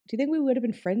Do you think we would have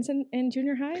been friends in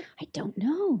junior high? I don't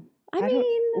know.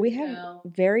 We have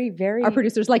very, very... Our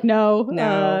producer's like, no.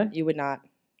 No, you would not.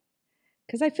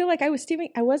 Because I feel like I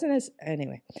wasn't as...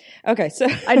 Anyway. Okay, so...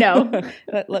 I know.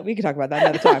 We can talk about that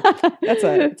another time.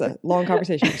 It's a long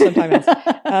conversation for some time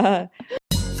else.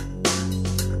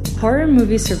 Horror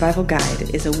Movie Survival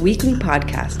Guide is a weekly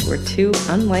podcast where two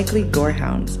unlikely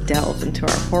gorehounds delve into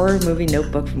our horror movie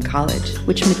notebook from college,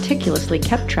 which meticulously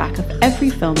kept track of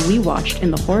every film we watched in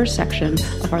the horror section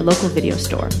of our local video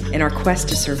store. In our quest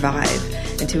to survive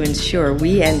and to ensure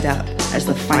we end up as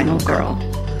the final girl.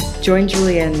 Join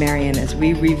Julia and Marion as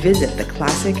we revisit the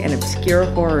classic and obscure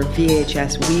horror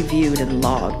VHS we viewed and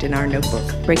logged in our notebook.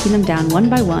 Breaking them down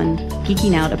one by one,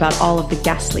 geeking out about all of the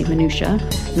ghastly minutiae,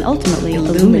 and ultimately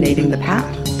illuminating the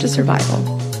path to survival.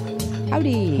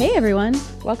 Howdy. Hey, everyone.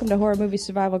 Welcome to Horror Movie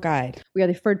Survival Guide. We are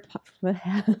the third... Take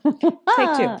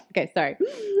two. Okay, sorry.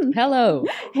 Hello.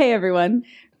 Hey, everyone.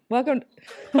 Welcome.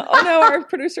 Oh, no, our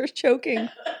producer's choking.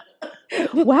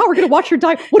 Wow, we're going to watch her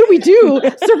die. What do we do?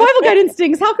 Survival Guide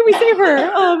instincts. How can we save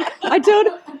her?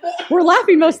 We're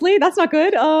laughing mostly. That's not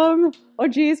good. Oh,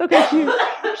 geez. Okay,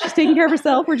 she's taking care of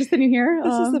herself. We're just sitting here.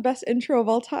 This is the best intro of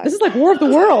all time. This is like War of the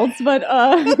Worlds, but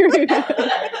I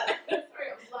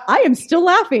am still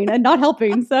laughing and not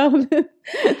helping, so...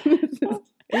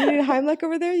 You need a Heimlich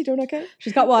over there? You doing okay?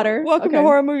 She's got water. Welcome to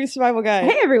Horror Movie Survival Guide.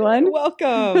 Hey, everyone.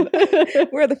 Welcome.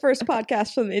 We're the first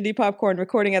podcast from the Indie Popcorn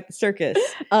recording at the circus.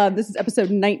 This is episode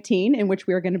 19, in which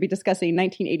we are going to be discussing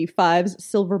 1985's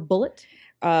Silver Bullet.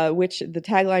 Which the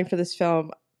tagline for this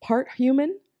film, part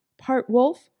human, part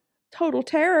wolf, total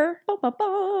terror. Ba, ba,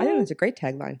 ba. I think that's a great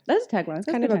tagline. That's a tagline. It's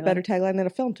kind of a better tagline than a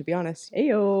film, to be honest.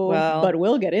 Ayo. Well, but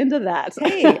we'll get into that.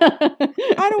 Hey,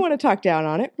 I don't want to talk down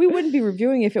on it. We wouldn't be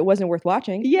reviewing if it wasn't worth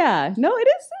watching. Yeah. No, it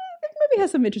is. The movie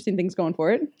has some interesting things going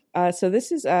for it. So this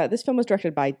film was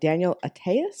directed by Daniel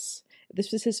Attias.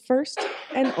 This was his first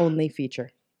and only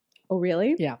feature. Oh,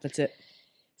 really? Yeah, that's it.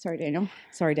 Sorry, Daniel.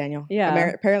 Yeah.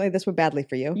 Apparently this went badly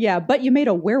for you. Yeah, but you made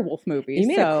a werewolf movie. You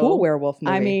made a cool werewolf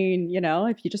movie. I mean,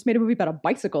 if you just made a movie about a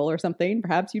bicycle or something,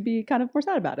 perhaps you'd be kind of more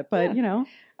sad about it. But,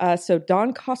 So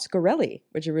Don Coscarelli,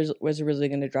 which was originally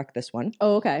going to direct this one.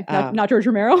 Oh, okay. Not George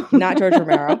Romero? Not George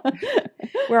Romero.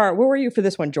 Where were you for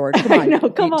this one, George? Come on. I know,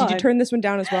 come on. Did you turn this one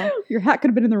down as well? Your hat could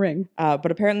have been in the ring.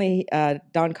 But apparently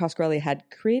Don Coscarelli had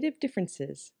creative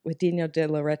differences with Dino De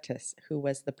Laurentiis, who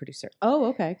was the producer. Oh,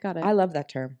 okay. Got it. I love that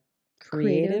term.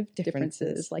 Creative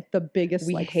differences. Like the biggest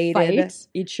we hated fight.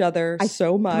 each other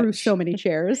so much. Threw so many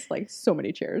chairs.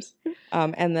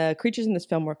 And the creatures in this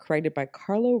film were created by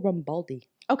Carlo Rambaldi.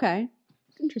 Okay.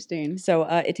 Interesting. So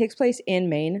it takes place in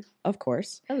Maine, of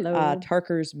course. Hello.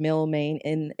 Tarker's Mill, Maine.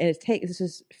 And this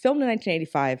is filmed in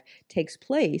 1985, takes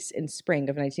place in spring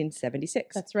of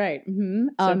 1976. That's right.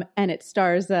 Mm-hmm. And it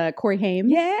stars Corey Haim.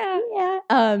 Yeah.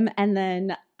 And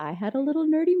then I had a little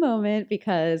nerdy moment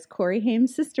because Corey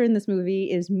Haim's sister in this movie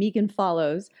is Megan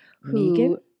Follows.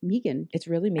 Megan? It's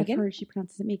really Megan? I've heard she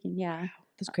pronounces it Megan, yeah.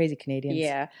 Those crazy Canadians.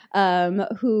 Yeah.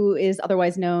 Who is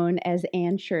otherwise known as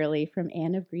Anne Shirley from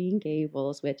Anne of Green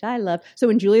Gables, which I love. So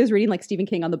when Julia's reading like Stephen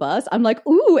King on the bus, I'm like,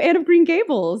 ooh, Anne of Green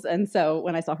Gables. And so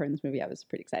when I saw her in this movie, I was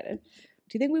pretty excited.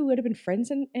 Do you think we would have been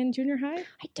friends in junior high?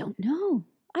 I don't know.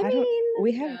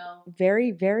 We have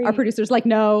very, very... Our producer's like,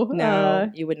 no.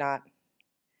 No, you would not.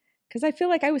 Because I feel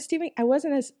like I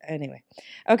wasn't as... Anyway.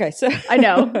 Okay, so... I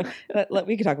know.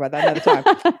 We can talk about that another time.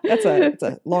 It's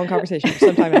a long conversation for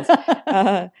some time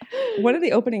else. One of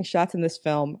the opening shots in this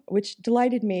film, which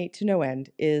delighted me to no end,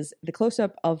 is the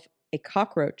close-up of a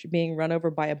cockroach being run over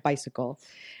by a bicycle.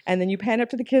 And then you pan up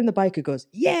to the kid in the bike who goes,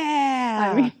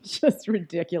 yeah! I mean, just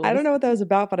ridiculous. I don't know what that was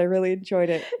about, but I really enjoyed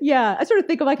it. Yeah, I sort of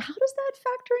think of like, how does that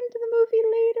factor into the movie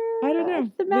later? I don't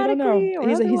know. Thematically, or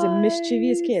he's a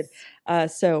mischievous kid.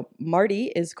 So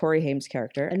Marty is Corey Haim's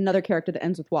character. Another character that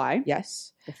ends with Y.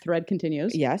 Yes. The thread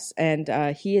continues. Yes, and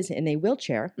he is in a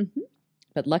wheelchair,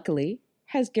 but luckily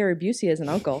has Gary Busey as an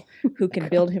uncle who can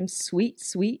build him sweet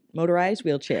motorized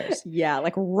wheelchairs. Yeah,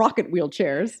 like rocket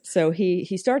wheelchairs. So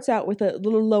he starts out with a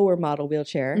little lower model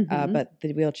wheelchair, but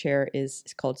the wheelchair is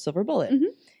called Silver Bullet.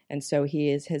 And so he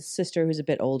is his sister, who's a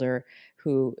bit older,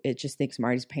 who it just thinks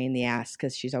Marty's a pain in the ass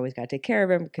because she's always got to take care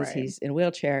of him because he's in a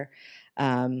wheelchair.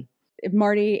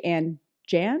 Marty and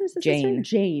Jan, is this Jane.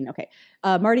 Jane, okay.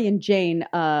 Marty and Jane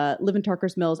live in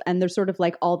Tarker's Mills, and there's sort of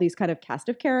like all these kind of cast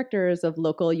of characters of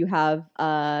local. You have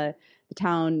the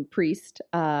town priest,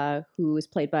 who is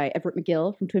played by Everett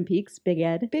McGill from Twin Peaks, Big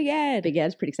Ed. Big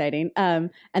Ed's pretty exciting.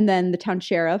 And then the town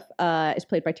sheriff is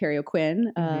played by Terry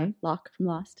O'Quinn, Locke from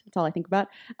Lost. That's all I think about.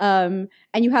 And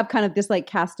you have kind of this like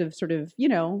cast of sort of,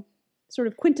 sort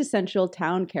of quintessential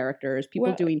town characters, people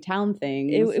Well, doing town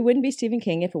things. It wouldn't be Stephen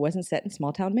King if it wasn't set in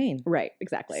small town Maine. Right,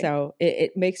 exactly. So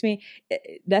it makes me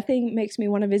nothing makes me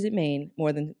want to visit Maine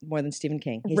more than Stephen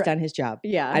King. He's done his job.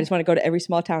 Yeah. I just want to go to every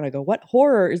small town. I go, what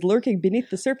horror is lurking beneath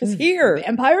the surface here?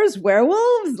 Vampires,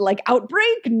 werewolves, like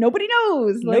outbreak. Nobody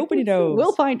knows. Nobody knows.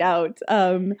 We'll find out.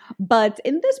 But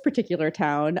in this particular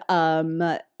town,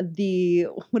 the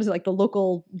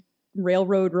local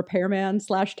railroad repairman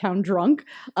 / town drunk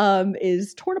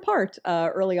is torn apart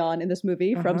early on in this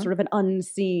movie from sort of an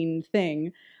unseen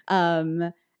thing.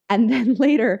 And then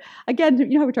later, again, you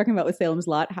know how we're talking about with Salem's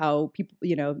Lot, how people,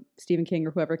 you know, Stephen King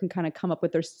or whoever can kind of come up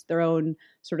with their own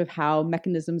sort of how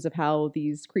mechanisms of how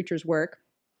these creatures work.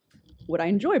 What I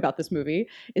enjoy about this movie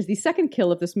is the second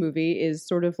kill of this movie is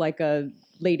sort of like a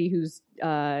lady who's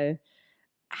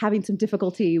having some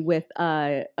difficulty with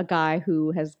a guy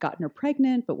who has gotten her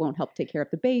pregnant but won't help take care of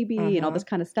the baby and all this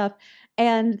kind of stuff.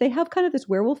 And they have kind of this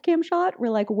werewolf cam shot where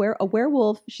like a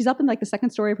werewolf, she's up in like the second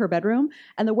story of her bedroom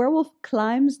and the werewolf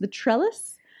climbs the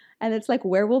trellis. And it's like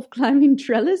werewolf climbing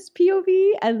trellis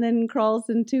POV and then crawls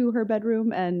into her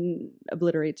bedroom and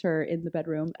obliterates her in the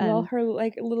bedroom. And well, her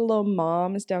like little old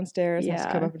mom is downstairs and has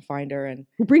to come up and find her. And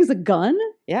who brings a gun?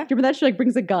 Yeah. Do you remember that? She like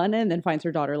brings a gun and then finds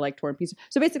her daughter like torn pieces.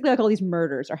 So basically like all these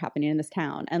murders are happening in this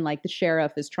town. And like the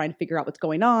sheriff is trying to figure out what's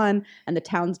going on and the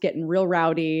town's getting real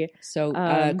rowdy. So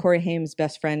Corey Haim's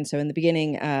best friend. So in the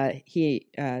beginning,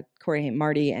 Corey Haim,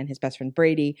 Marty and his best friend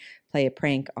Brady play a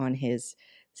prank on his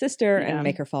sister and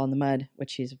make her fall in the mud, which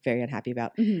she's very unhappy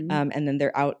about. And then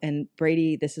they're out, and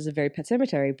Brady, this is a very pet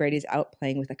cemetery, Brady's out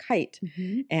playing with a kite.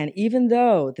 And even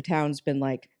though the town's been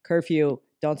like, curfew,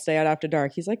 don't stay out after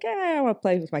dark, he's like, I want to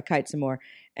play with my kite some more.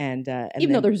 And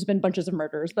even though there's been bunches of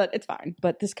murders, but it's fine.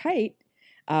 But this kite,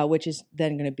 which is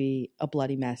then going to be a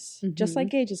bloody mess, just like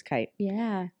Gage's kite.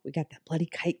 Yeah. We got that bloody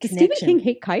kite Does connection. Stephen King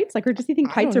hate kites? Like, or does he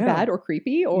think kites are bad or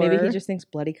creepy? Or maybe he just thinks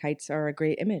bloody kites are a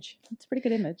great image. It's a pretty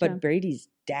good image. But Brady's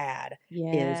dad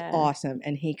is awesome.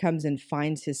 And he comes and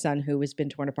finds his son who has been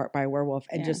torn apart by a werewolf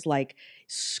and just like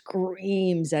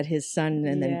screams at his son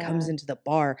and then comes into the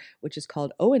bar, which is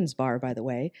called Owen's Bar, by the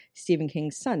way. Stephen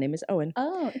King's son name is Owen.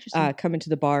 Oh, interesting. Come into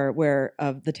the bar where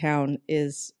the town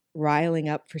is riling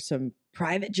up for some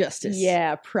private justice.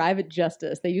 Yeah, private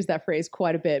justice. They use that phrase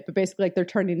quite a bit, but basically like they're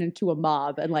turning into a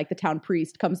mob and like the town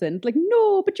priest comes in like,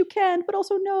 no, but you can't, but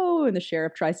also no. And the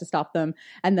sheriff tries to stop them.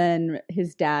 And then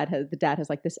the dad has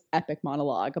like this epic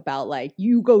monologue about like,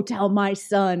 you go tell my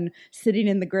son sitting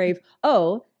in the grave.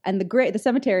 Oh, and the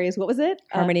cemetery is, what was it?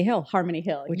 Harmony Hill. Harmony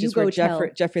Hill. Which is where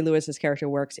Jeffrey Lewis's character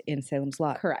works in Salem's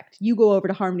Lot. Correct. You go over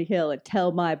to Harmony Hill and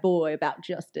tell my boy about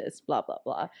justice, blah, blah,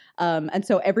 blah. And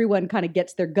so everyone kind of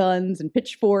gets their guns and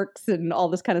pitchforks and all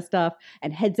this kind of stuff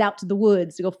and heads out to the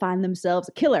woods to go find themselves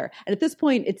a killer. And at this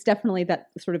point, it's definitely that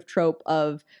sort of trope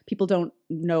of people don't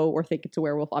know or think it's a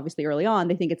werewolf, obviously early on.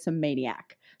 They think it's some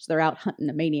maniac. So they're out hunting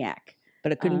a maniac.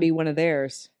 But it couldn't be one of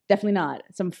theirs. Definitely not.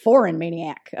 Some foreign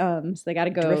maniac. So they got to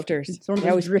go. Drifters. It's one of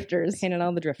those drifters. Painted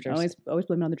on the drifters. Always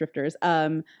blaming on the drifters.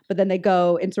 But then they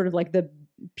go in sort of like the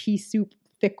pea soup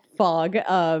thick fog.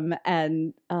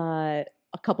 And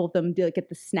a couple of them get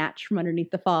the snatch from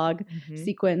underneath the fog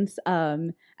sequence.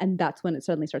 And that's when it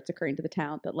suddenly starts occurring to the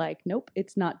town that like, nope,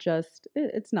 it's not just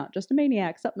a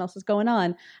maniac. Something else is going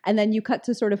on. And then you cut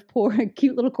to sort of poor,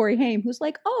 cute little Corey Haim who's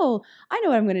like, oh, I know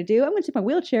what I'm going to do. I'm going to take my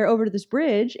wheelchair over to this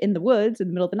bridge in the woods in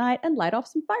the middle of the night and light off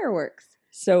some fireworks.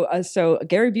 So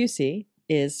Gary Busey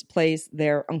plays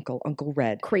their uncle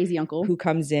Red. Crazy uncle. Who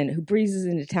comes in, who breezes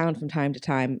into town from time to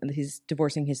time. And he's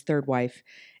divorcing his third wife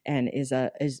and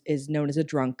is known as a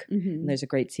drunk. And there's a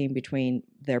great scene between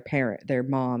their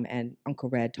mom and Uncle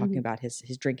Red talking about his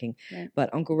drinking. Right.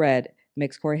 But Uncle Red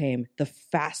makes Corey Haim the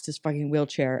fastest fucking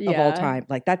wheelchair of all time.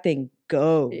 Like that thing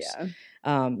goes.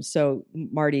 Yeah. So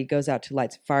Marty goes out to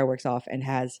light some fireworks off and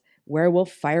has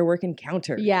werewolf firework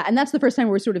encounter. Yeah, and that's the first time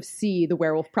where we sort of see the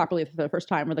werewolf properly for the first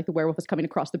time, where like the werewolf is coming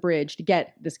across the bridge to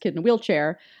get this kid in a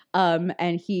wheelchair,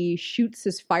 and he shoots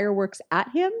his fireworks at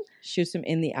him. Shoots him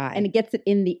in the eye. And it gets it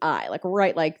in the eye,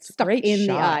 stuck in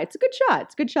the eye. It's a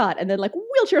good shot. And then like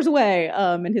wheelchairs away,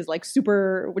 and his like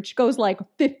super, which goes like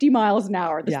 50 miles an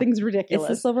hour. This thing's ridiculous.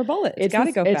 It's the silver bullet. It's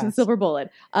gotta go fast. It's the silver bullet.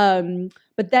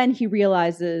 But then he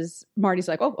realizes, Marty's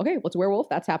like, oh, okay, well, it's a werewolf.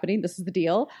 That's happening. This is the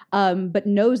deal. But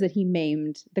knows that he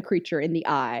maimed the creature in the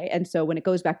eye. And so when it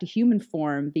goes back to human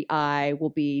form, the eye will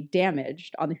be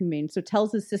damaged on the humane. So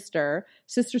tells his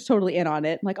sister's totally in on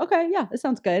it. I'm like, okay, yeah, this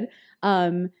sounds good.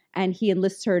 And he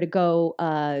enlists her to go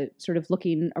sort of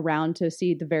looking around to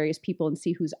see the various people and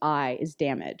see whose eye is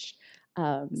damaged.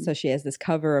 So she has this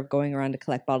cover of going around to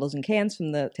collect bottles and cans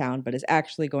from the town, but is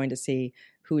actually going to see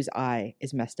whose eye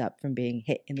is messed up from being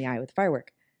hit in the eye with a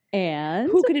firework. And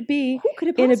who could it be? Who could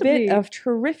it In possibly a bit of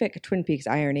terrific Twin Peaks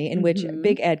irony, in which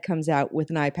Big Ed comes out with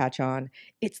an eye patch on.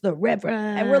 It's the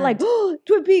Reverend, and we're like, oh,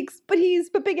 Twin Peaks,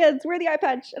 but Big Ed's, wear the eye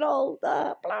patch and all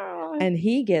the blah. And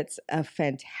he gets a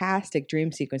fantastic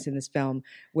dream sequence in this film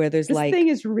where there's this thing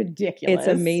is ridiculous. It's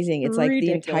amazing. It's like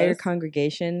the entire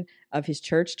congregation of his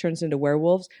church turns into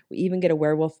werewolves. We even get a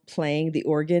werewolf playing the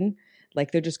organ.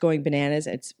 Like they're just going bananas.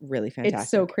 It's really fantastic.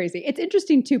 It's so crazy. It's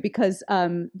interesting too because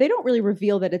they don't really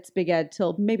reveal that it's Big Ed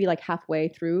till maybe like halfway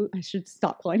through. I should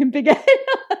stop calling him Big Ed.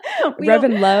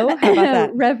 Reverend Lowe? How about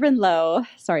that? Reverend Lowe.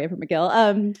 Sorry, Everett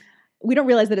McGill. We don't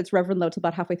realize that it's Reverend Lowe till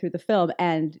about halfway through the film,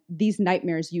 and these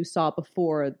nightmares you saw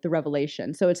before the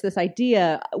revelation. So it's this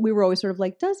idea. We were always sort of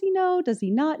like, does he know? Does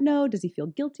he not know? Does he feel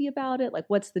guilty about it? Like,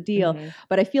 what's the deal? Mm-hmm.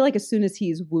 But I feel like as soon as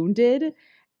he's wounded,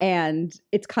 and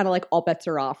it's kind of like all bets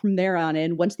are off from there on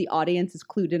in. Once the audience is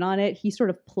clued in on it, he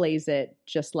sort of plays it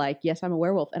just like, yes, I'm a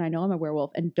werewolf and I know I'm a werewolf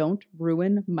and don't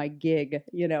ruin my gig,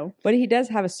 you know? But he does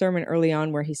have a sermon early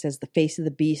on where he says the face of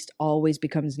the beast always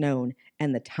becomes known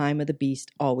and the time of the beast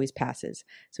always passes.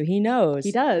 So he knows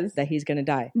that he's going to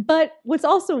die. But what's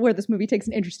also where this movie takes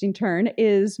an interesting turn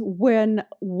is when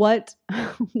what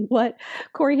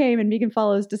Corey Haim and Megan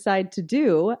Follows decide to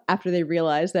do after they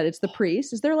realize that it's the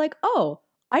priest is they're like, oh,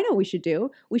 I know what we should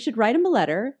do. We should write him a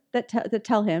letter that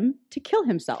tell him to kill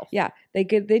himself. Yeah, they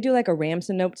do like a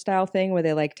Ramson note style thing where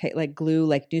they like glue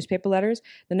like newspaper letters.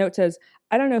 The note says,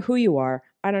 "I don't know who you are.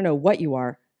 I don't know what you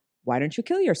are. Why don't you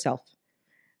kill yourself?"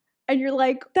 And you're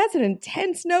like, that's an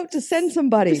intense note to send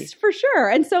somebody. For sure.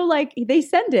 And so like they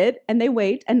send it and they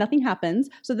wait and nothing happens.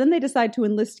 So then they decide to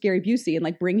enlist Gary Busey and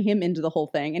like bring him into the whole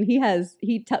thing. And he hears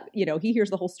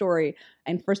the whole story.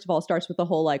 And first of all, starts with the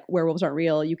whole like werewolves aren't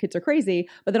real. You kids are crazy.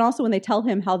 But then also when they tell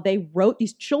him how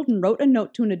these children wrote a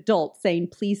note to an adult saying,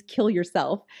 please kill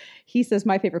yourself. He says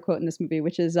my favorite quote in this movie,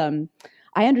 which is,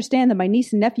 I understand that my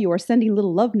niece and nephew are sending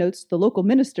little love notes to the local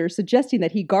minister suggesting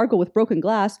that he gargle with broken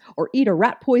glass or eat a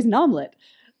rat poison omelet.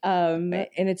 And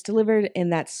it's delivered in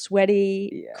that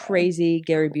sweaty, crazy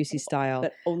Gary Busey style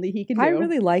that only he can do. I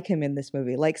really like him in this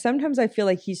movie. Like sometimes I feel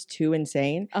like he's too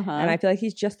insane, and I feel like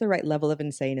he's just the right level of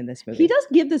insane in this movie. He does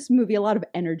give this movie a lot of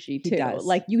energy too. He does.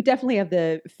 Like you definitely have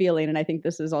the feeling, and I think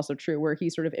this is also true, where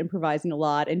he's sort of improvising a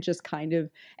lot and just kind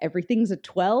of everything's a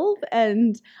 12.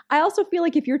 And I also feel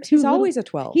like if you're too, he's always a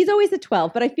 12. He's always a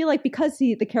 12. But I feel like because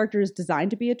the character is designed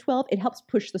to be a 12, it helps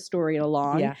push the story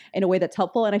along in a way that's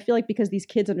helpful. And I feel like because these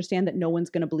kids understand that no one's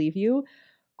going to believe you,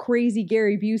 crazy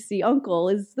Gary Busey uncle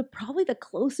is probably the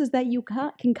closest that you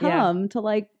can come to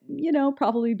like,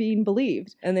 probably being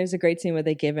believed. And there's a great scene where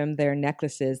they give him their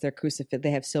necklaces, their crucifix.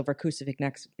 They have silver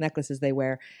crucifix necklaces they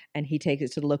wear, and he takes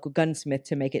it to the local gunsmith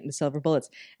to make it into silver bullets.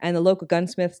 And the local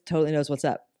gunsmith totally knows what's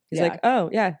up. He's like, oh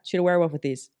yeah, shoot a werewolf with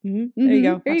these. Mm-hmm. There you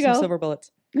go. Here you go. Silver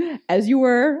bullets. As you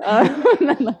were.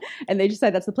 And they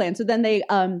decide that's the plan. So then they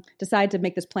decide to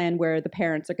make this plan where the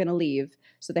parents are going to leave.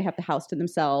 So they have the house to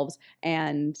themselves.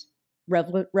 And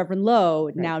Reverend Lowe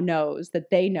now knows that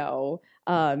they know.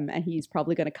 And he's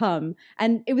probably going to come.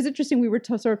 And it was interesting. We were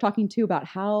sort of talking too about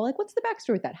how, like, what's the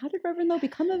backstory with that? How did Reverend Lowe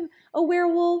become a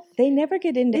werewolf? They never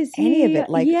get into any of it.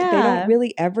 Like, they don't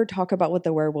really ever talk about what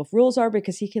the werewolf rules are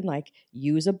because he can, like,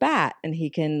 use a bat and he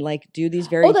can, like, do these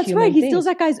very Oh, that's human right. things. He steals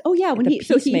that guy's. Oh, yeah.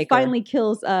 So he finally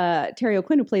kills Terry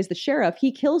O'Quinn, who plays the sheriff.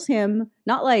 He kills him,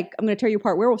 not like, I'm going to tear you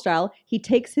apart werewolf style. He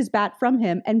takes his bat from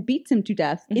him and beats him to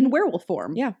death in werewolf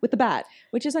form. Yeah. With the bat.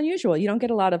 Which is unusual. You don't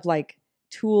get a lot of, like,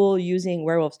 tool using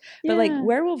werewolves, but like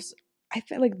werewolves, I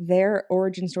feel like their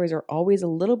origin stories are always a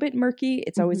little bit murky.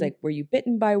 It's always like, were you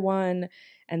bitten by one?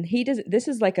 And this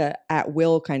is like a at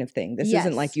will kind of thing. This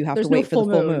isn't like you have to wait for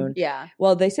the full moon. Yeah.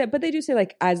 Well, they do say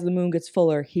like as the moon gets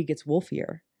fuller, he gets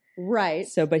wolfier. Right.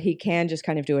 So, but he can just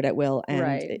kind of do it at will,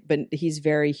 and but he's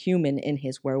very human in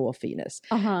his werewolfiness.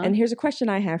 And here's a question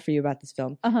I have for you about this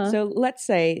film. So let's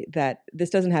say that this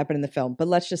doesn't happen in the film, but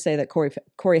let's just say that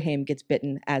Corey Haim gets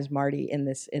bitten as Marty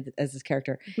as this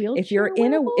character. If you're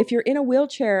in a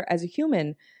wheelchair as a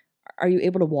human, are you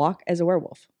able to walk as a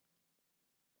werewolf,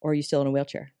 or are you still in a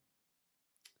wheelchair?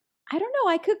 I don't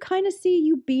know. I could kind of see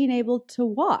you being able to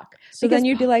walk. So then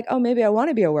you'd be like, oh, maybe I want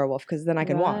to be a werewolf because then I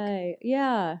can walk.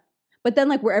 Yeah. But then,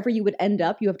 like, wherever you would end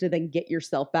up, you have to then get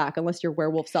yourself back, unless your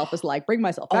werewolf self is like, bring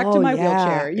myself back to my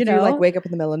wheelchair. You if know, you like wake up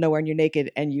in the middle of nowhere and you're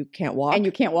naked and you can't walk. and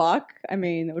you can't walk. I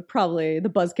mean, it would probably, the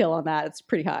buzzkill on that, it's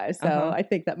pretty high. So I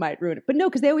think that might ruin it. But no,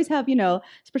 because they always have, you know,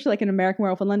 especially like in American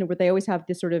Werewolf in London, where they always have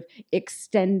this sort of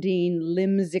extending,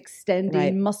 limbs extending,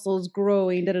 Right. muscles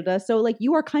growing, da da da. So like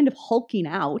you are kind of hulking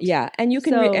out. Yeah, and you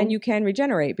can So- and you can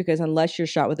regenerate, because unless you're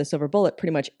shot with a silver bullet,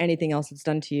 pretty much anything else that's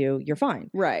done to you, you're fine.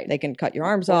 Right. They can cut your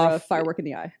arms Or a off, firework in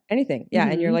the eye. anything. Yeah,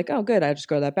 and you're Mhm. like, oh, good, I just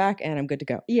grow that back and I'm good to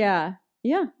go. Yeah.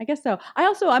 Yeah, I guess so.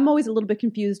 I'm always a little bit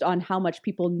confused on how much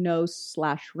people know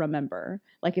 / remember.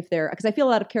 Like if they're, because I feel a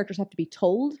lot of characters have to be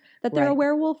told that they're a Right.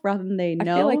 werewolf rather than they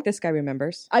know. I feel like this guy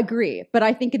remembers. I agree. But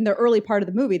I think in the early part of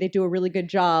the movie, they do a really good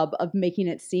job of making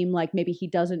it seem like maybe he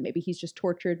doesn't, maybe he's just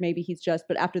tortured, maybe he's just,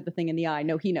 but after the thing in the eye,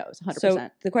 no, he knows 100%. So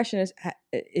the question is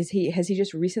has he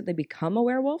just recently become a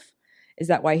werewolf? Is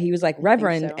that why he was like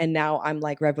Reverend so. and now I'm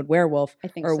like Reverend Werewolf? I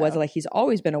think Or was so. it like he's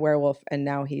always been a werewolf and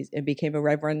now it became a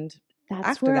Reverend? That's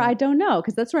after where that? I don't know,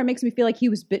 because that's where it makes me feel like he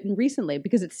was bitten recently,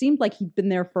 because it seemed like he'd been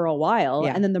there for a while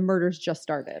Yeah. and then the murders just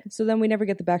started. So then we never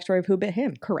get the backstory of who bit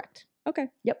him. Correct. Okay.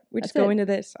 Yep. We that's just go it. into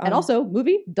this. And also,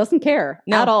 movie doesn't care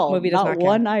No, at all. movie does not care.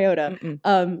 one iota.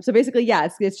 Mm-mm. So basically, yeah,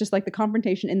 it's just like the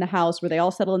confrontation in the house where they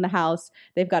all settle in the house.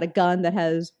 They've got a gun that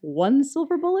has one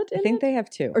silver bullet in I think it, they have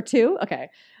two. or two. Okay,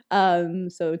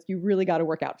 so you really got to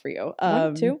work out for you.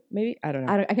 One, two, maybe? I don't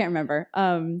know. I can't remember.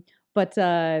 But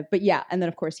yeah, and then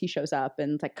of course he shows up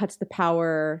and like cuts the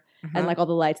power Uh-huh. and like all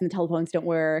the lights and the telephones don't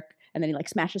work, and then he like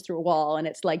smashes through a wall and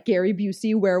it's like Gary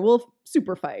Busey werewolf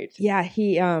super fight. Yeah,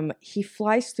 he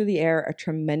flies through the air a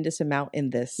tremendous amount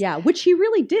in this. Yeah, which he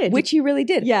really did. Which he really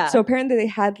did. Yeah. So apparently they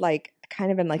had like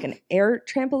kind of like an air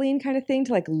trampoline kind of thing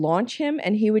to like launch him,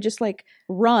 and he would just like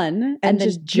run and then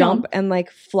just jump and like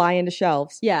fly into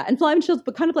shelves. Yeah, and flying shields,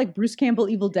 but kind of like Bruce Campbell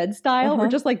Evil Dead style, where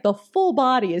Uh-huh. just like the full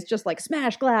body is just like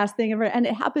smash glass thing, and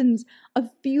it happens a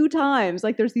few times.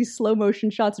 Like there's these slow motion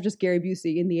shots of just Gary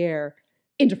Busey in the air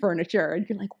into furniture, and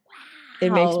you're like, wow.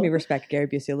 It makes me respect Gary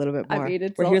Busey a little bit I more. mean,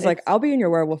 it's where all- he was like, it's- I'll be in your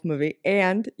werewolf movie,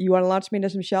 and you want to launch me into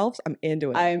some shelves? I'm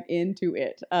into it. I'm into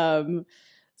it.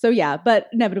 So yeah, but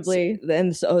inevitably,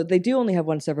 And so they do only have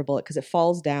one silver bullet because it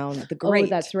falls down the grate. oh,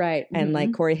 that's right. And like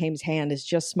Mhm. Corey Haim's hand is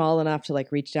just small enough to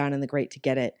like reach down in the grate to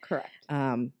get it. correct.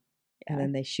 And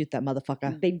then they shoot that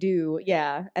motherfucker. They do,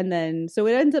 yeah. And then so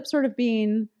it ends up sort of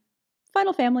being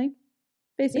Final Family,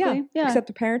 basically. Yeah. Except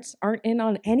the parents aren't in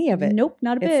on any of it. Nope,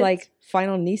 not a bit. It's like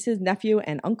final nieces, nephew,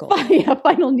 and uncle. yeah,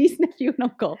 final niece, nephew, and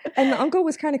uncle. And the uncle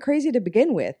was kind of crazy to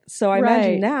begin with. So I Right.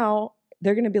 imagine now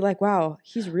they're going to be like, wow,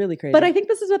 he's really crazy. But I think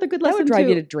this is another good that lesson would drive to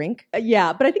you to drink.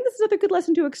 Yeah, but I think this is another good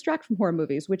lesson to extract from horror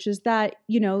movies, which is that,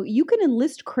 you know, you can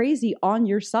enlist crazy on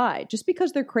your side. Just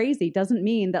because they're crazy doesn't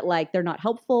mean that, like, they're not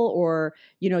helpful or,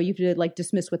 you know, you have to, like,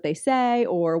 dismiss what they say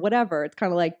or whatever. It's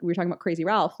kind of like we were talking about Crazy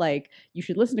Ralph. Like, you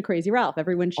should listen to Crazy Ralph.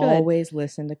 Everyone should. Always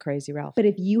listen to Crazy Ralph. But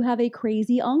if you have a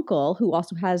crazy uncle who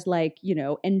also has, like, you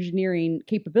know, engineering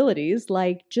capabilities,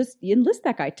 like, just enlist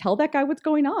that guy. Tell that guy what's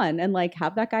going on and, like,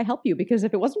 have that guy help you. Because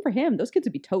if it wasn't for him, those kids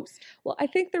would be toast. Well, I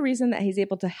think the reason that he's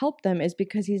able to help them is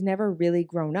because he's never really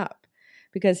grown up.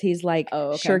 Because he's like Oh,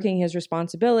 okay. shirking his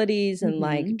responsibilities and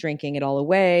like Mhm. drinking it all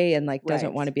away and like doesn't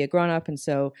Right. want to be a grown up. And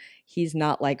so he's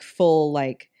not like full,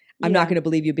 like, I'm not Yeah. going to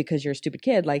believe you because you're a stupid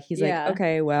kid. Like he's Yeah. like,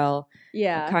 okay, well,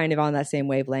 Yeah. kind of on that same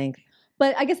wavelength.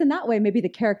 But I guess in that way, maybe the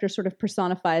character sort of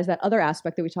personifies that other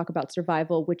aspect that we talk about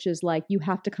survival, which is like you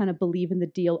have to kind of believe in the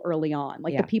deal early on.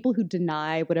 Like Yeah. the people who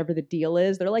deny whatever the deal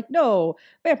is, they're like, no,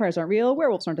 vampires aren't real,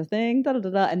 werewolves aren't a thing, da da da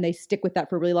da, and they stick with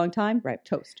that for a really long time. Right.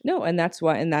 Toast. No, and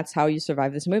that's how you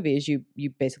survive this movie is you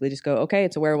basically just go, okay,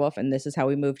 it's a werewolf and this is how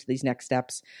we move to these next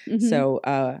steps. Mhm.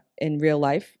 So in real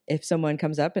life, if someone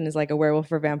comes up and is like a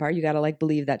werewolf or vampire, you got to like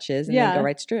believe that shiz and then Yeah. go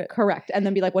right through it. Correct. And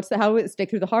then be like, how stake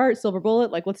through the heart, silver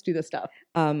bullet, like let's do this stuff.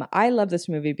 I love this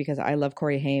movie because I love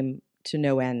Corey Haim to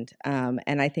no end,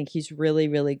 and I think he's really,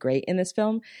 really great in this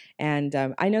film. And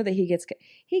I know that he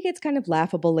gets kind of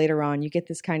laughable later on. You get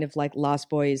this kind of like Lost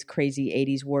Boys crazy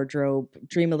 '80s wardrobe,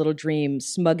 dream a little dream,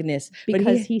 smugness.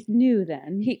 Because he knew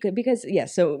then.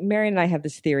 So Marion and I have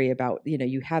this theory about, you know,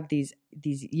 you have these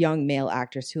young male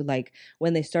actors who like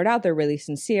when they start out they're really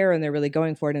sincere and they're really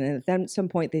going for it, and then at some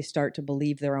point they start to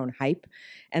believe their own hype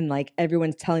and like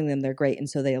everyone's telling them they're great, and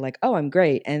so they're like, oh, I'm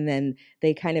great, and then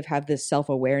they kind of have this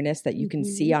self-awareness that you can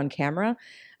see on camera.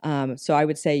 So I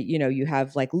would say, you know, you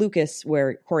have like Lucas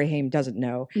where Corey Haim doesn't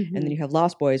know, and then you have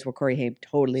Lost Boys where Corey Haim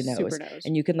totally knows. Super knows.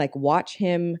 And you can like watch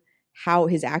him, how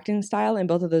his acting style in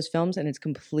both of those films, and it's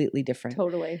completely different.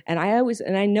 Totally. And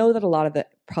I know that a lot of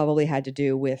that probably had to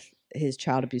do with his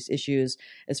child abuse issues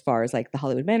as far as like the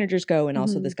Hollywood managers go, and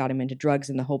also this got him into drugs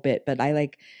and the whole bit. But I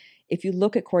like, if you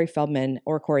look at Corey Feldman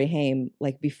or Corey Haim,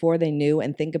 like before they knew,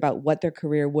 and think about what their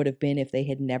career would have been if they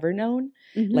had never known,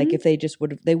 like if they just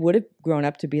they would have grown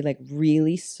up to be like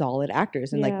really solid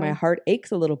actors. And like my heart aches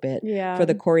a little bit for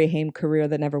the Corey Haim career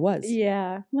that never was.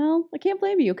 Yeah. Well, I can't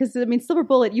blame you, because I mean, Silver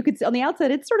Bullet, you could see on the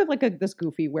outside, it's sort of like this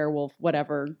goofy werewolf,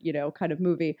 whatever, kind of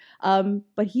movie.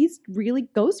 But he's really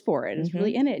goes for it. It's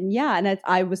really in it. And and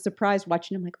I was surprised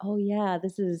watching him, like, oh yeah,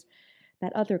 this is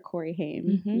that other Corey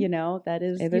Haim, that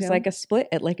is. There's like a split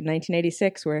at like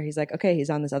 1986 where he's like, okay,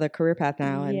 he's on this other career path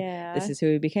now, and this is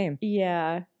who he became.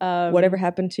 Yeah. Whatever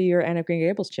happened to your Anne of Green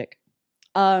Gables chick?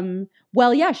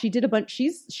 Well, yeah, she did a bunch.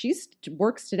 She's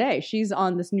works today. She's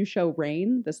on this new show,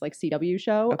 Rain, this like CW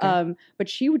show. Okay. But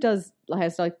she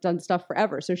has like done stuff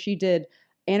forever. So she did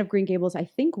Anne of Green Gables, I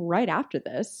think, right after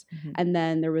this. And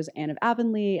then there was Anne of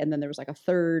Avonlea, and then there was like a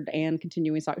third Anne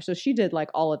continuing saga. So she did like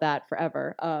all of that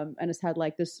forever, and has had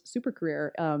like this super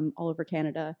career all over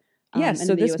Canada. Yes,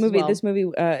 so this movie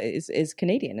is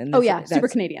Canadian. And super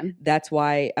Canadian. That's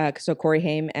why, so Corey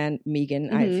Haim and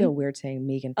Megan, I feel weird saying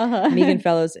Megan. Megan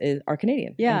Fellows are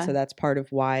Canadian. Yeah. And so that's part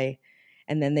of why.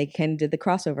 And then they kind of did the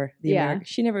crossover.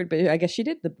 She never, but I guess she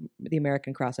did the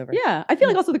American crossover. Yeah. I feel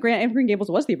like also the Anne of Green Gables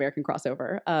was the American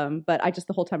crossover. But I just,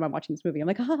 the whole time I'm watching this movie, I'm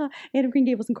like, Anne of Green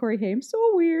Gables and Corey Haim, so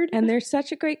weird. And they're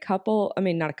such a great couple. I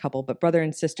mean, not a couple, but brother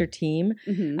and sister team.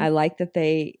 I like that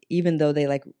they, even though they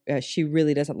like, she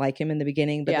really doesn't like him in the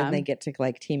beginning, but then they get to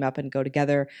like team up and go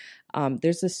together.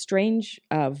 There's this strange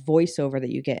voiceover that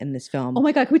you get in this film. Oh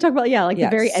my God, can we talk about the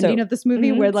very ending of this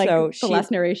movie where like the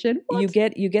last narration? What?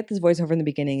 You get this voiceover in the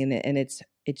beginning, and it's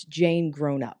Jane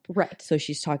grown up. Right. So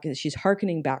she's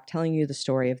hearkening back, telling you the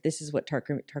story of this is what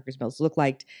Tarker's Mills looked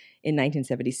like in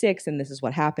 1976, and this is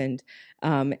what happened.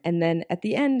 And then at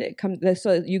the end it comes,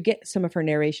 so you get some of her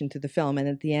narration through the film, and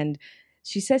at the end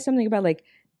she says something about like,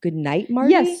 good night,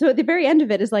 Marty. Yes. So at the very end of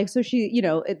it is like, so she,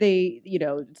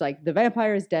 it's like the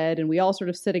vampire is dead, and we all sort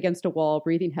of sit against a wall,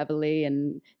 breathing heavily,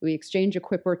 and we exchange a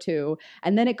quip or two.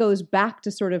 And then it goes back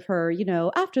to sort of her,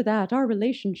 after that, our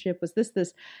relationship was this.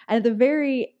 And at the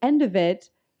very end of it,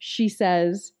 she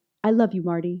says, I love you,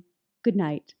 Marty. Good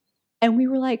night. And we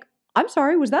were like, I'm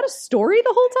sorry, was that a story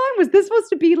the whole time? Was this supposed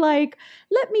to be like,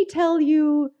 let me tell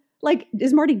you, like,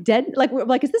 is Marty dead? Like,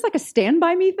 is this like a Stand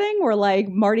By Me thing where like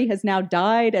Marty has now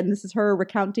died and this is her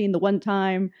recounting the one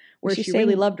time where she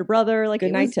really loved her brother? Like,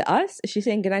 good night to us? Is she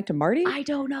saying good night to Marty? I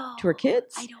don't know. To her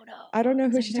kids? I don't know. I don't know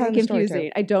who she's telling the story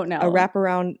to. I don't know. A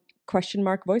wraparound question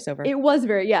mark voiceover. It was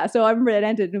so I remember it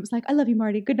ended and it was like, I love you,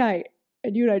 Marty. Good night.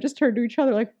 And you and I just turned to each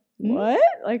other like, what?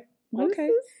 Like, what okay. is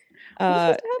this? What's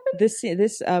supposed to happen?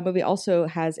 This movie also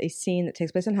has a scene that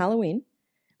takes place on Halloween,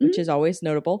 which is always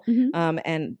notable,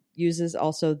 and uses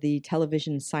also the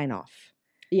television sign-off.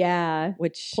 Yeah.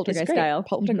 Which Poltergeist is great. style.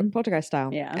 Poltergeist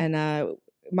style. Yeah. And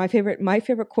my favorite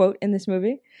quote in this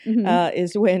movie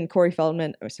is when Corey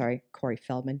Feldman,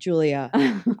 Julia,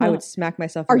 I would smack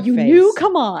myself in the face. Are you new?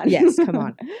 Come on. Yes, come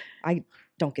on. I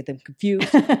don't get them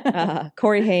confused.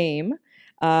 Corey Haim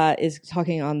is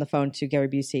talking on the phone to Gary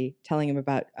Busey, telling him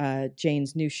about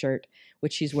Jane's new shirt,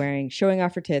 which she's wearing, showing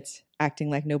off her tits, acting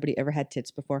like nobody ever had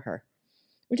tits before her.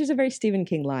 Which is a very Stephen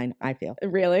King line, I feel.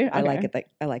 Really? Okay. I like it.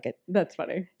 I like it. That's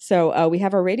funny. So we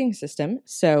have our rating system.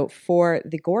 So for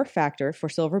the gore factor for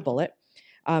Silver Bullet,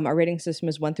 our rating system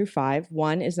is 1 through 5.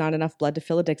 1 is not enough blood to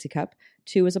fill a Dixie cup.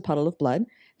 2 is a puddle of blood.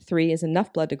 3 is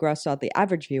enough blood to gross out the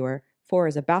average viewer. 4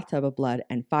 is a bathtub of blood,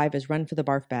 and 5 is run for the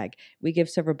barf bag. We give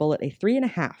Silver Bullet a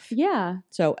 3.5. Yeah.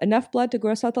 So enough blood to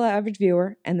gross out the average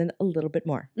viewer, and then a little bit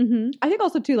more. I think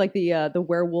also too, like the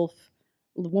werewolf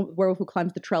who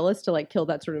climbs the trellis to like kill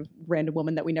that sort of random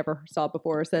woman that we never saw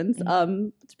before or since.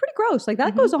 It's pretty gross. Like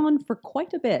that goes on for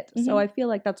quite a bit. So I feel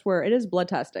like that's where it is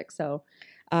bloodtastic. So,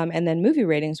 and then movie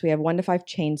ratings, we have 1 to 5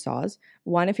 chainsaws.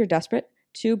 1 if you're desperate.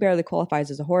 2 barely qualifies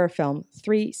as a horror film.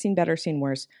 3 seen better, seen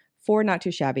worse. 4 not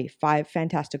too shabby. 5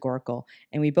 fantastic-oracle.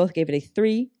 And we both gave it a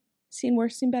 3 seen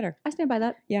worse, seen better. I stand by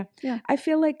that. Yeah. I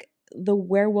feel like the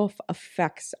werewolf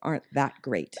effects aren't that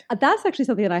great. That's actually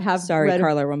something that I have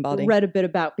Carla Rambaldi. read a bit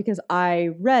about, because I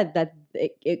read that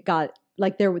it got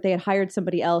like they had hired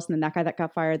somebody else, and then that guy that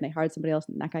got fired, and they hired somebody else,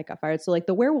 and that guy got fired. So like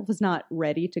the werewolf is not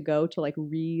ready to go till like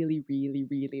really, really,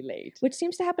 really late. Which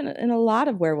seems to happen in a lot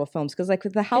of werewolf films, because like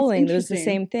with The Howling, there was the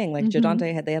same thing. Like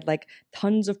Jodante had like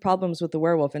tons of problems with the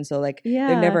werewolf, and so like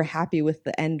they're never happy with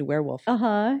the end werewolf.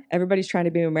 Everybody's trying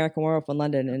to be an American Werewolf in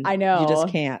London, and I know you just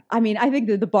can't. I mean, I think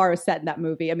that the bar is set in that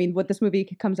movie. I mean, this movie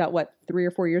comes out 3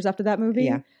 or 4 years after that movie?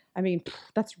 Yeah. I mean,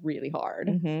 that's really hard.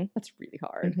 Mm-hmm. That's really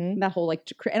hard. Mhm. That whole like,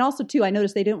 and also too, I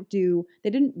noticed they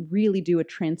didn't really do a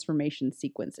transformation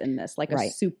sequence in this, like a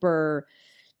Right. super.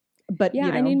 But Yeah,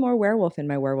 you know, I need more werewolf in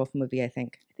my werewolf movie, I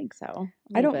think. I think so. A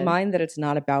I little don't bit. mind that it's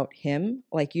not about him.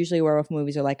 Like usually werewolf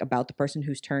movies are like about the person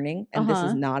who's turning, and this is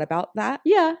Uh-huh. not about that,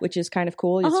 Yeah, which is kind of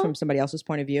cool. It's Uh-huh. from somebody else's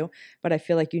point of view, but I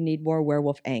feel like you need more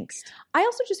werewolf angst. I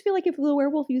also just feel like if the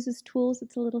werewolf uses tools,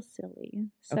 it's a little silly.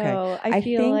 So Okay. I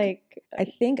feel think- like, I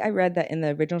think I read that in the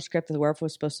original script the werewolf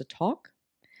was supposed to talk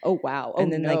oh wow, oh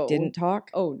and then no, like didn't talk.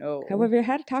 Oh no. Have we ever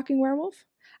had a talking werewolf?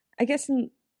 I guess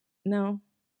no.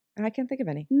 I can't think of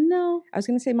any. No, I was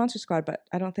going to say Monster Squad, but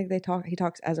I don't think they talk. He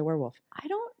talks as a werewolf. I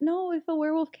don't know if a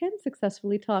werewolf can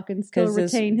successfully talk and still 'Cause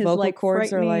his retain his vocal like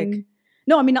cords are, like- frightening.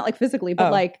 No, I mean not like physically, but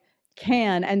Oh. like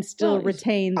can and still Well, he's-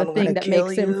 retain the "I'm thing gonna that kill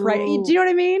makes him frightening. you." Do you know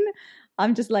what I mean?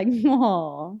 I'm just like,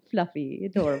 oh, fluffy,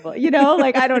 adorable. You know,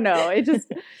 like I don't know. It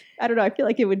just, I don't know. I feel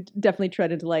like it would definitely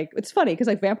tread into like. It's funny because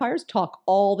like vampires talk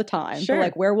all the time, Sure. but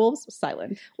like werewolves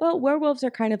silent. Well, werewolves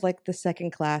are kind of like the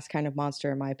second class kind of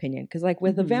monster, in my opinion, because like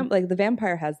with Mhm. the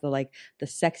vampire has the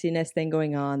sexiness thing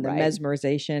going on, the Right.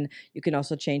 mesmerization. You can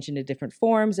also change into different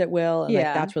forms at will, and Yeah.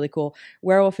 like that's really cool.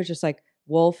 Werewolf is just like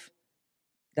wolf.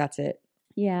 That's it.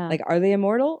 Yeah, Like, are they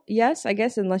immortal? Yes, I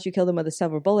guess, unless you kill them with a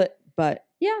silver bullet. But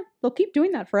yeah, they'll keep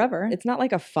doing that forever. it's not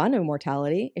like a fun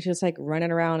immortality. It's just like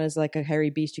running around as like a hairy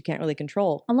beast you can't really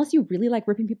control. Unless you really like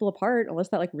ripping people apart, unless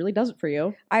that like really does it for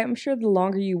you. I'm sure the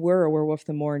longer you were a werewolf,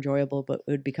 the more enjoyable it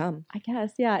would become. I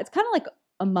guess, yeah. It's kind of like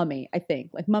a mummy, I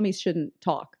think. Like mummies shouldn't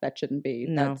talk. That shouldn't be.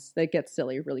 No. That gets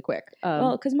silly really quick.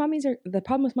 Well, because mummies are the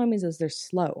problem with mummies is they're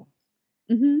slow.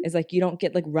 mhm. Is like you don't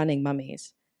get like running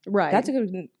mummies. Right. That's a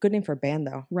good name for a band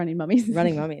though. running mummies.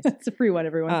 Running mummies. That's a free one,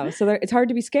 everyone. So it's hard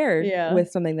to be scared Yeah. with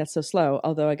something that's so slow.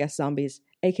 Although I guess zombies,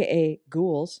 aka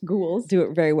ghouls, Ghouls. do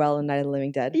it very well in Night of the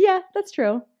Living Dead. Yeah, that's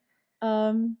true.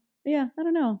 Yeah, I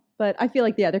don't know, but I feel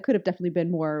like there could have definitely been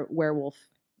more werewolf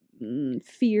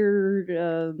feared. I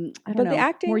don't But know. the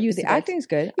acting, more use the of it. acting's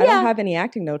good. I Yeah. don't have any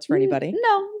acting notes for anybody.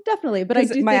 No, definitely. But I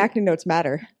 'Cause do my think, acting notes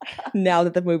matter now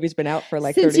that the movie's been out for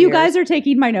like since 30 you years. guys are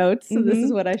taking my notes, so this Mhm.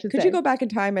 is what I should Could say. you go back in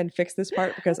time and fix this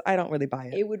part because I don't really buy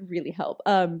it. It would really help.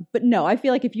 But no, I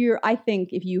feel like I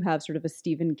think if you have sort of a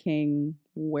Stephen King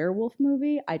werewolf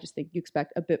movie, I just think you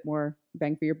expect a bit more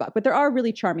bang for your buck. But there are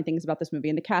really charming things about this movie,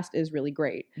 and the cast is really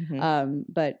great. Mhm.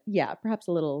 But yeah, perhaps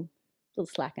a little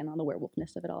slacking on the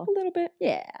werewolfness of it all. A little bit.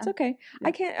 Yeah. It's okay. Yeah.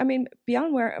 I can't. I mean,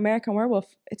 beyond where American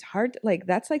Werewolf, it's hard. Like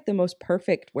that's like the most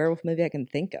perfect werewolf movie I can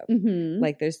think of. Mhm.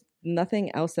 Like there's nothing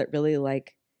else that really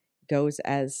like goes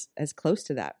as close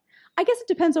to that. I guess it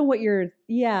depends on what you're.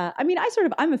 Yeah, I mean,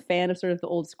 I'm a fan of sort of the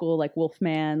old school like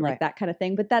Wolfman, like Right. that kind of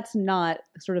thing. But that's not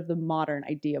sort of the modern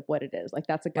idea of what it is. Like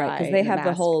that's a guy Because they in a have the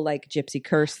mask. whole like gypsy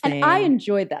curse thing. And I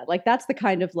enjoyed that. Like that's the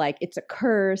kind of like it's a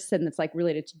curse and it's like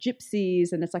related to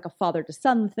gypsies and it's like a father to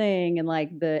son thing and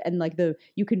like the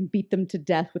you can beat them to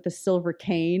death with a silver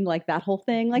cane, like that whole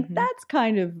thing. Like Mhm. that's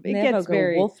kind of And it they have gets a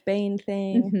very wolfbane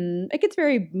thing. Mhm. It gets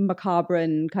very macabre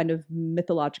and kind of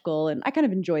mythological, and I kind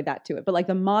of enjoyed that to it. But like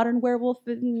the modern werewolf,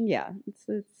 yeah,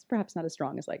 it's perhaps not as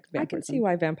strong as like I can vampirism. see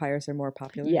why vampires are more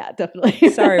popular. Yeah, definitely.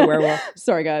 Sorry, werewolf.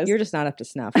 Sorry, guys. You're just not up to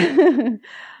snuff.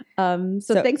 So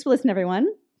thanks for listening, everyone.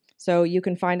 So you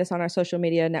can find us on our social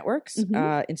media networks,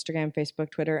 Mhm. Instagram,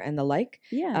 Facebook, Twitter, and the like.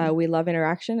 Yeah. We love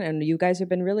interaction, and you guys have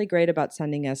been really great about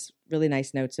sending us really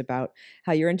nice notes about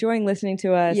how you're enjoying listening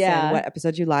to us Yeah. and what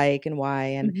episodes you like and why.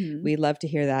 And Mhm. we love to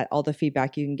hear that. All the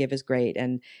feedback you can give is great,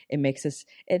 and it makes us.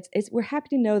 We're happy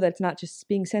to know that it's not just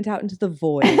being sent out into the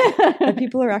void. That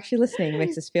people are actually listening. It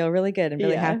makes us feel really good and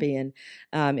really Yeah. happy. And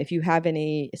if you have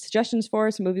any suggestions for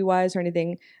us, movie wise or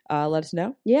anything, let us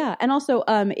know. Yeah, and also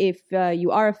if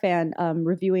you are a fan,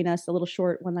 reviewing us, a little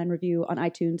short one-line review on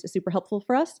iTunes is super helpful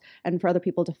for us and for other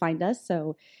people to find us.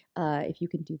 So if you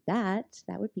can do that,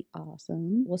 that would be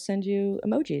awesome. We'll send you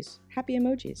emojis, happy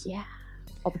emojis. Yeah,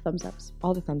 all the thumbs ups.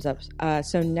 All the thumbs ups.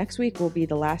 So next week will be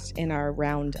the last in our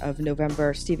round of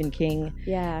November Stephen King,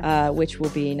 Yeah, which will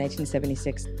be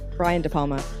 1976. Brian De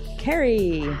Palma.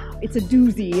 Carrie. it's a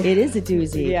doozy. It is a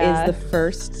doozy. Yeah. It's the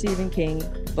first Stephen King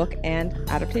book and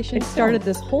adaptation. It started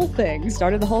film. this whole thing.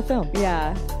 Started the whole film.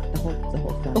 Yeah, The whole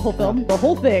film. the whole film, the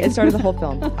whole thing. It started the whole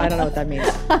film. I don't know what that means.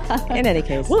 In any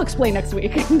case, We'll explain next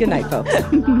week. good night, folks.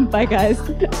 Bye, guys.